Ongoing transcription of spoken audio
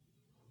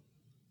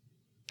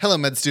Hello,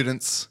 med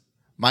students.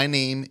 My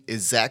name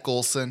is Zach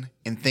Olson,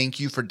 and thank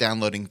you for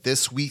downloading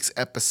this week's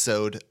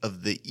episode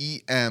of the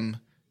EM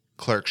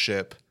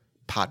Clerkship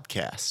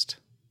Podcast.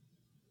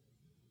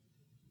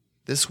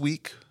 This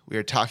week, we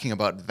are talking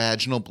about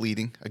vaginal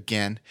bleeding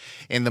again,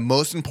 and the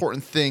most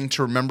important thing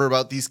to remember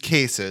about these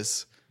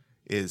cases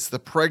is the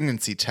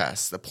pregnancy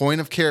test. The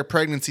point-of-care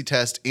pregnancy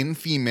test in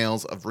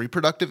females of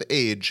reproductive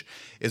age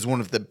is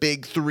one of the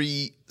big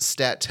three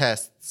stat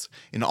tests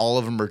in all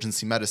of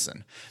emergency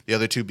medicine. The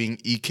other two being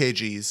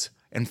EKGs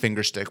and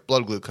fingerstick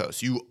blood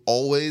glucose. You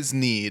always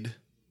need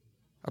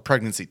a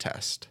pregnancy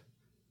test.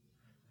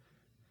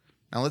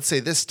 Now let's say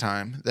this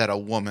time that a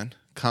woman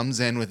comes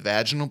in with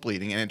vaginal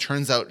bleeding and it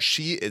turns out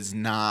she is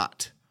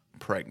not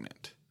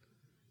pregnant.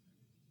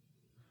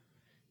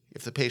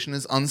 If the patient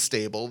is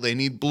unstable, they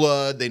need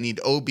blood, they need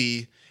OB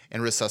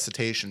and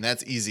resuscitation.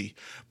 That's easy.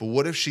 But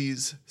what if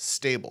she's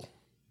stable?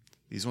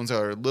 These ones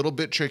are a little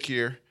bit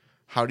trickier.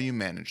 How do you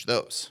manage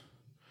those?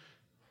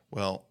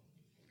 Well,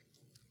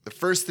 the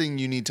first thing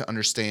you need to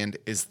understand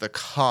is the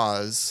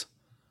cause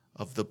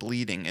of the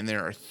bleeding. And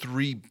there are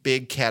three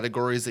big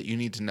categories that you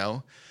need to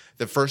know.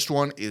 The first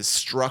one is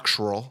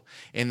structural.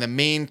 And the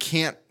main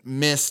can't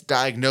miss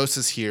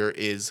diagnosis here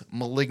is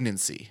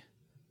malignancy.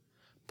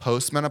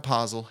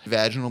 Postmenopausal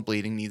vaginal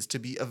bleeding needs to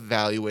be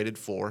evaluated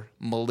for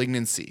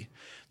malignancy.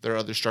 There are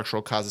other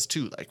structural causes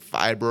too, like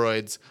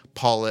fibroids,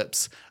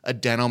 polyps,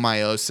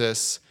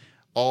 adenomyosis,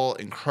 all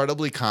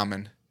incredibly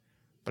common.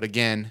 But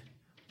again,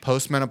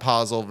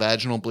 postmenopausal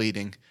vaginal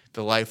bleeding,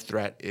 the life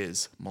threat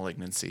is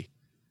malignancy.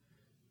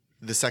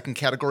 The second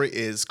category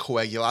is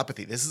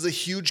coagulopathy. This is a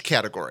huge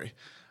category.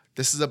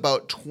 This is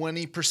about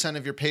 20%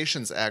 of your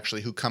patients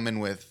actually who come in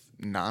with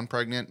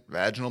non-pregnant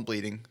vaginal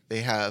bleeding.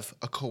 They have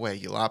a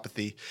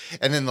coagulopathy.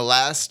 And then the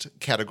last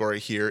category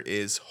here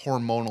is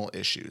hormonal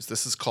issues.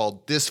 This is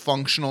called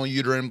dysfunctional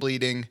uterine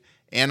bleeding,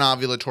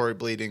 anovulatory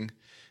bleeding.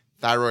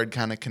 Thyroid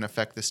kind of can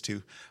affect this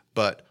too,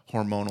 but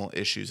hormonal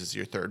issues is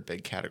your third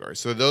big category.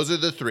 So those are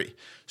the three: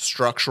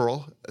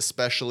 structural,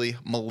 especially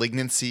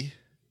malignancy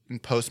in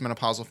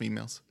postmenopausal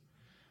females,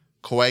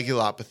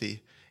 coagulopathy,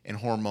 and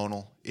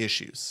hormonal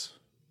issues.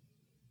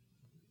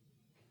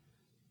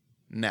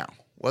 Now,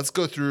 let's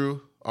go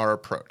through our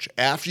approach.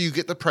 After you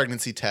get the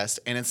pregnancy test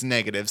and it's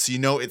negative, so you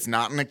know it's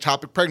not an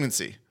ectopic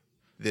pregnancy,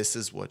 this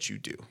is what you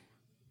do.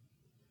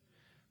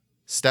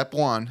 Step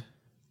 1,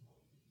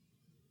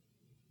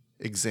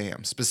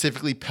 exam,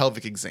 specifically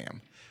pelvic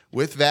exam.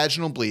 With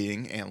vaginal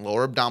bleeding and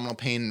lower abdominal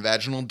pain and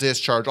vaginal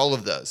discharge, all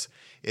of those,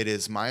 it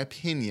is my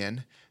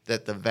opinion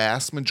that the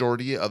vast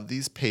majority of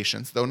these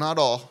patients, though not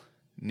all,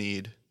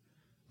 need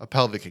a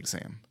pelvic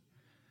exam.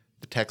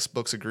 The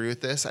textbooks agree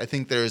with this. I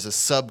think there is a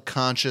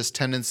subconscious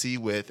tendency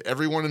with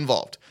everyone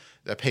involved,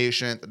 the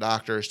patient, the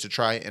doctors, to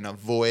try and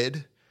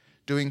avoid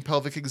doing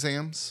pelvic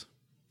exams.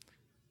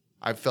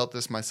 I've felt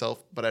this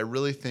myself, but I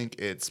really think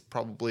it's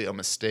probably a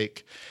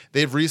mistake.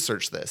 They've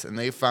researched this, and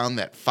they found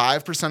that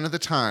 5% of the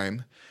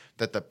time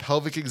that the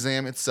pelvic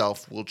exam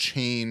itself will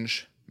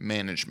change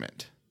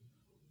management.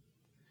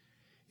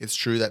 It's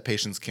true that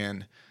patients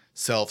can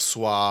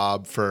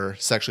self-swab for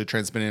sexually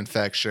transmitted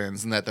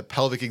infections, and that the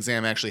pelvic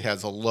exam actually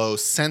has a low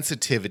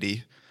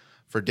sensitivity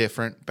for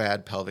different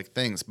bad pelvic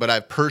things. But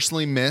I've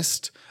personally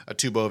missed a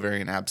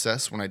tubo-ovarian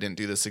abscess when I didn't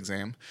do this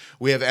exam.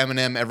 We have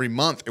M&M every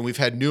month, and we've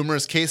had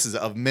numerous cases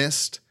of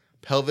missed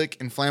pelvic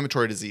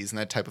inflammatory disease and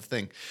that type of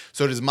thing.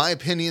 So it is my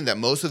opinion that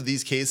most of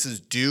these cases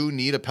do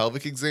need a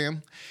pelvic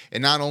exam.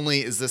 And not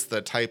only is this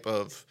the type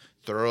of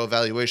thorough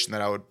evaluation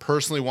that I would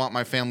personally want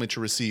my family to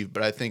receive,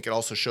 but I think it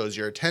also shows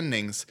your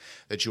attendings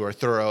that you are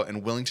thorough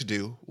and willing to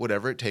do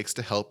whatever it takes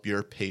to help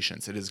your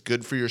patients. It is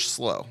good for your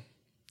slow.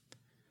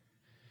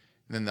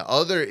 And then the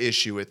other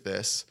issue with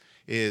this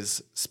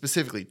is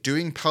specifically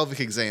doing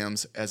pelvic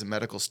exams as a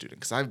medical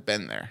student, because I've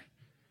been there.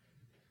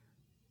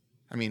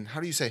 I mean,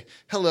 how do you say,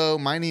 "Hello,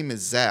 my name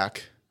is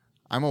Zach.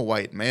 I'm a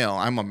white male.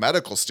 I'm a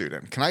medical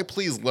student. Can I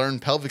please learn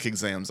pelvic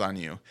exams on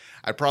you?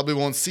 I probably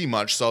won't see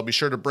much, so I'll be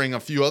sure to bring a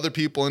few other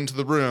people into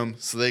the room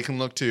so they can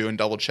look too and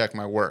double check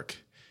my work."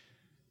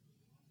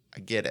 I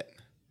get it.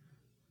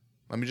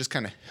 Let me just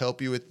kind of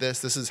help you with this.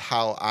 This is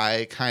how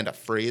I kind of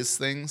phrase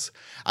things.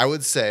 I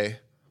would say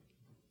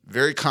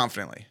very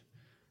confidently,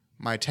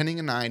 my attending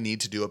and I need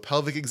to do a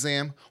pelvic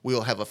exam. We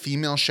will have a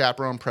female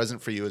chaperone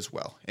present for you as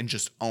well, and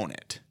just own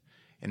it.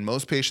 And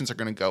most patients are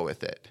going to go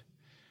with it.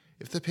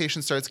 If the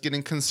patient starts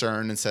getting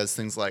concerned and says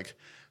things like,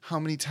 "How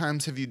many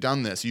times have you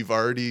done this?" You've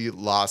already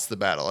lost the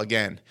battle.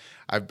 Again,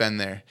 I've been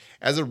there.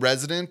 As a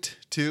resident,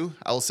 too,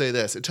 I'll say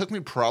this. It took me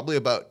probably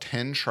about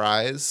 10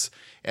 tries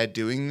at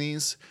doing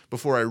these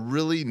before I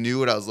really knew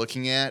what I was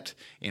looking at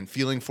and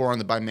feeling for on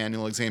the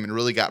bimanual exam and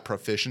really got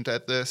proficient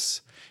at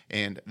this.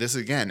 And this,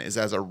 again, is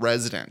as a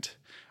resident.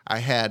 I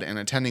had an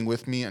attending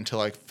with me until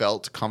I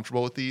felt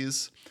comfortable with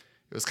these.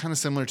 It was kind of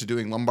similar to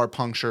doing lumbar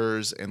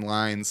punctures and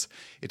lines.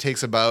 It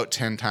takes about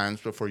 10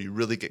 times before you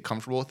really get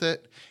comfortable with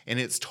it. And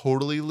it's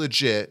totally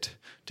legit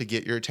to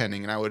get your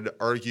attending. And I would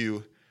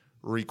argue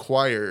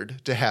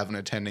required to have an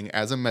attending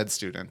as a med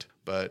student.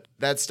 But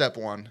that's step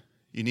one.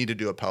 You need to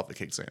do a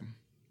pelvic exam.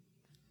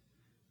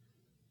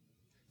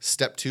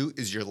 Step 2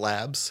 is your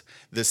labs.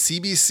 The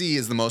CBC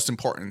is the most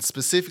important.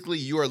 Specifically,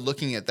 you are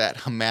looking at that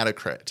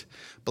hematocrit.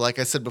 But like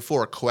I said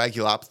before,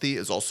 coagulopathy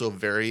is also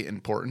very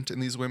important in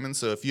these women.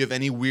 So if you have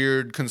any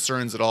weird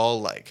concerns at all,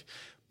 like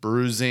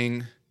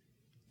bruising,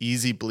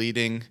 easy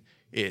bleeding,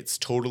 it's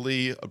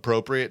totally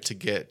appropriate to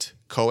get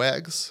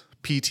coags,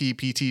 PT,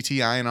 PTT,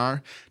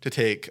 INR, to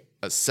take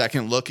a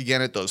second look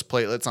again at those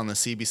platelets on the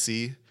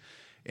CBC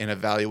and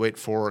evaluate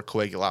for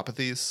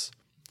coagulopathies.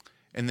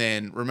 And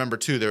then remember,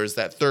 too, there's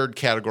that third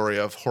category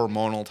of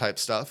hormonal type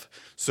stuff.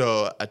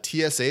 So a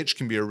TSH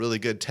can be a really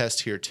good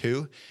test here,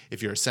 too,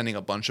 if you're sending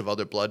a bunch of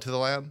other blood to the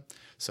lab.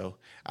 So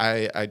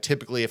I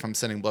typically, if I'm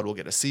sending blood, will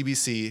get a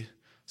CBC,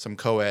 some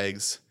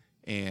coags,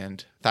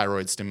 and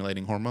thyroid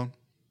stimulating hormone.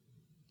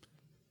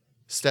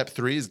 Step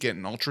 3 is get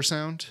an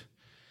ultrasound.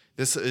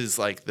 This is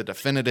like the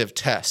definitive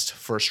test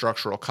for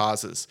structural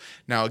causes.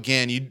 Now,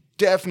 again, you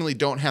definitely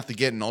don't have to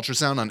get an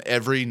ultrasound on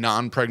every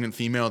non-pregnant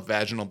female with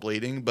vaginal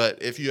bleeding, but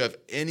if you have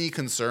any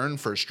concern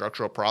for a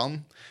structural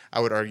problem, I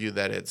would argue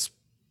that it's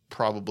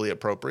probably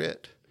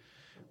appropriate.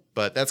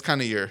 But that's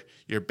kind of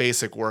your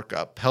basic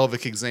workup: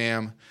 pelvic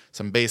exam,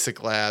 some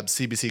basic labs,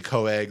 CBC,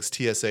 coags,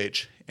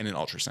 TSH, and an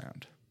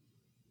ultrasound.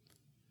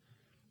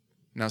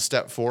 Now,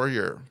 step 4,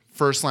 your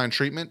first-line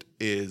treatment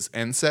is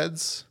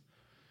NSAIDs.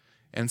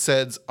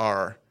 NSAIDs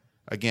are,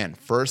 again,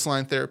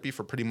 first-line therapy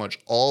for pretty much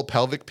all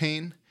pelvic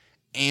pain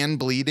and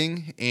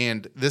bleeding.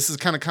 And this is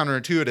kind of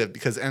counterintuitive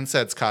because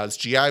NSAIDs cause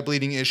GI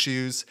bleeding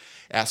issues.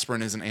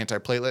 Aspirin is an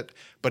antiplatelet.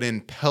 But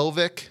in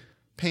pelvic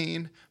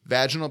pain,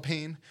 vaginal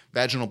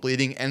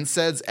bleeding,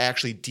 NSAIDs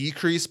actually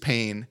decrease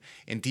pain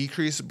and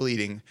decrease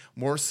bleeding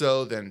more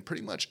so than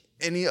pretty much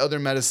any other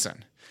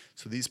medicine.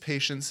 So these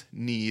patients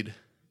need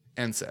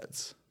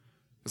NSAIDs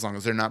as long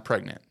as they're not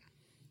pregnant.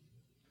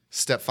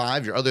 Step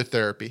 5, your other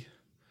therapy,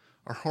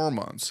 are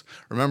hormones.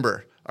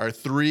 Remember, our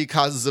 3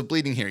 causes of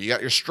bleeding here. You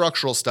got your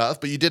structural stuff,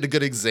 but you did a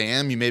good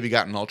exam. You maybe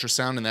got an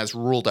ultrasound, and that's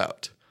ruled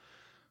out.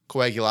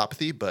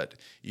 Coagulopathy, but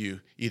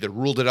you either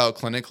ruled it out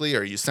clinically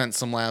or you sent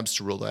some labs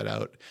to rule that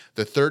out.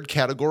 The third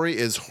category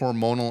is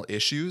hormonal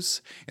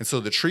issues. And so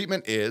the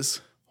treatment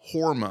is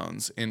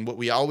hormones. And what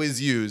we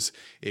always use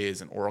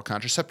is an oral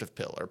contraceptive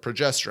pill or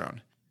progesterone.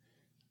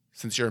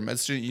 Since you're a med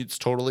student, it's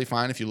totally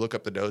fine if you look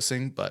up the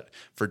dosing, but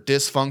for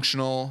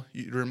dysfunctional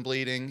uterine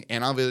bleeding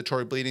and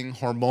ovulatory bleeding,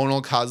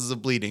 hormonal causes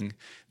of bleeding,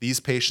 these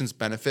patients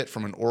benefit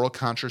from an oral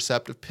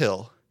contraceptive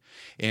pill.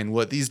 And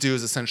what these do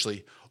is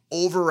essentially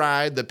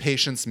override the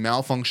patient's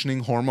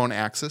malfunctioning hormone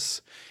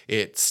axis.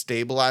 It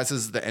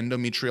stabilizes the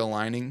endometrial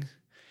lining,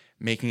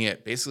 making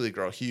it basically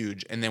grow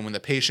huge. And then when the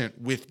patient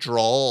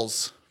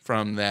withdraws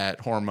from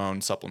that hormone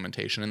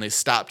supplementation and they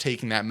stop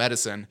taking that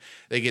medicine,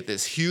 they get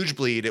this huge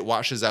bleed. It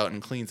washes out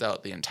and cleans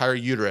out the entire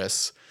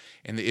uterus,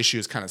 and the issue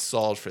is kind of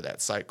solved for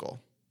that cycle.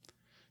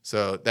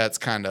 So that's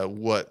kind of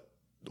what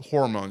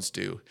hormones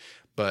do.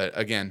 But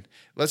again,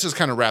 let's just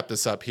kind of wrap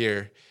this up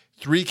here.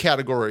 3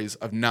 categories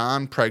of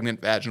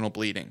non-pregnant vaginal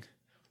bleeding.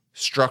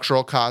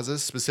 Structural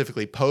causes,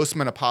 specifically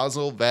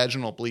postmenopausal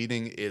vaginal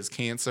bleeding, is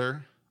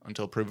cancer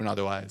until proven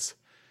otherwise.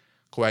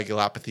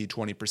 Coagulopathy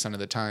 20% of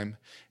the time,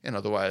 and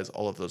otherwise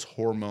all of those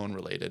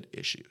hormone-related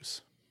issues.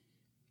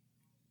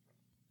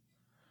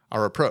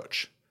 Our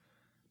approach: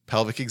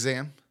 pelvic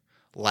exam,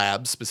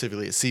 labs,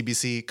 specifically a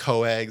CBC,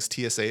 coags,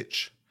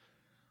 TSH,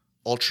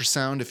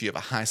 ultrasound if you have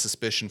a high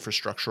suspicion for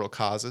structural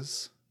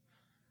causes,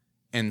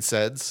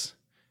 NSAIDs,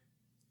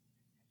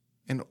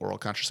 and oral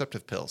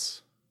contraceptive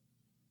pills.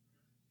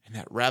 And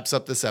that wraps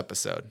up this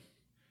episode.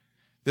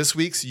 This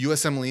week's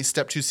USMLE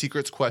Step 2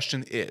 Secrets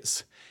question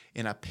is: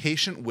 in a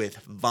patient with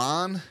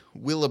von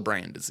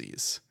Willebrand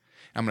disease,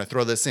 I'm going to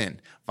throw this in.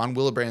 Von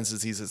Willebrand's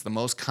disease is the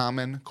most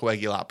common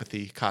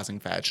coagulopathy causing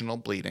vaginal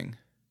bleeding.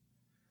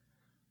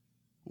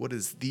 What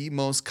is the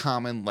most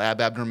common lab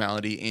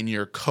abnormality in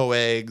your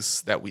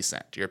coags that we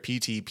sent, your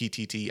PT,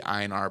 PTT,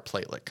 INR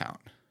platelet count?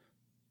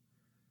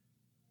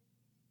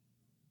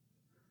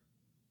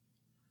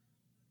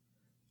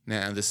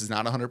 Now, this is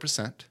not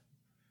 100%,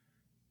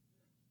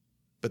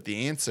 but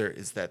the answer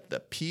is that the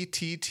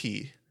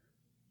PTT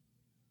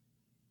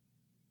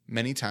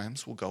many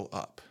times will go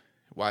up.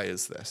 Why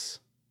is this?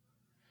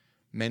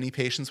 Many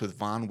patients with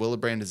von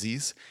Willebrand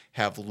disease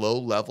have low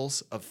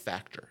levels of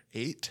factor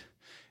VIII,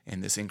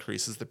 and this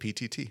increases the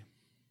PTT.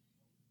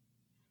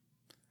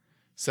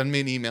 Send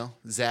me an email,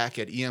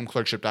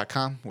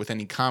 zach@emclerkship.com, with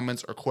any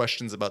comments or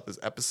questions about this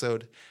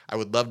episode. I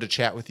would love to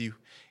chat with you.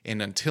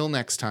 And until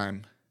next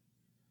time,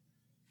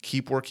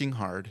 keep working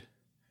hard,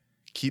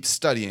 keep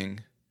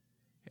studying,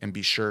 and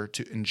be sure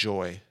to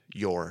enjoy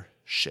your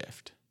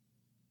shift.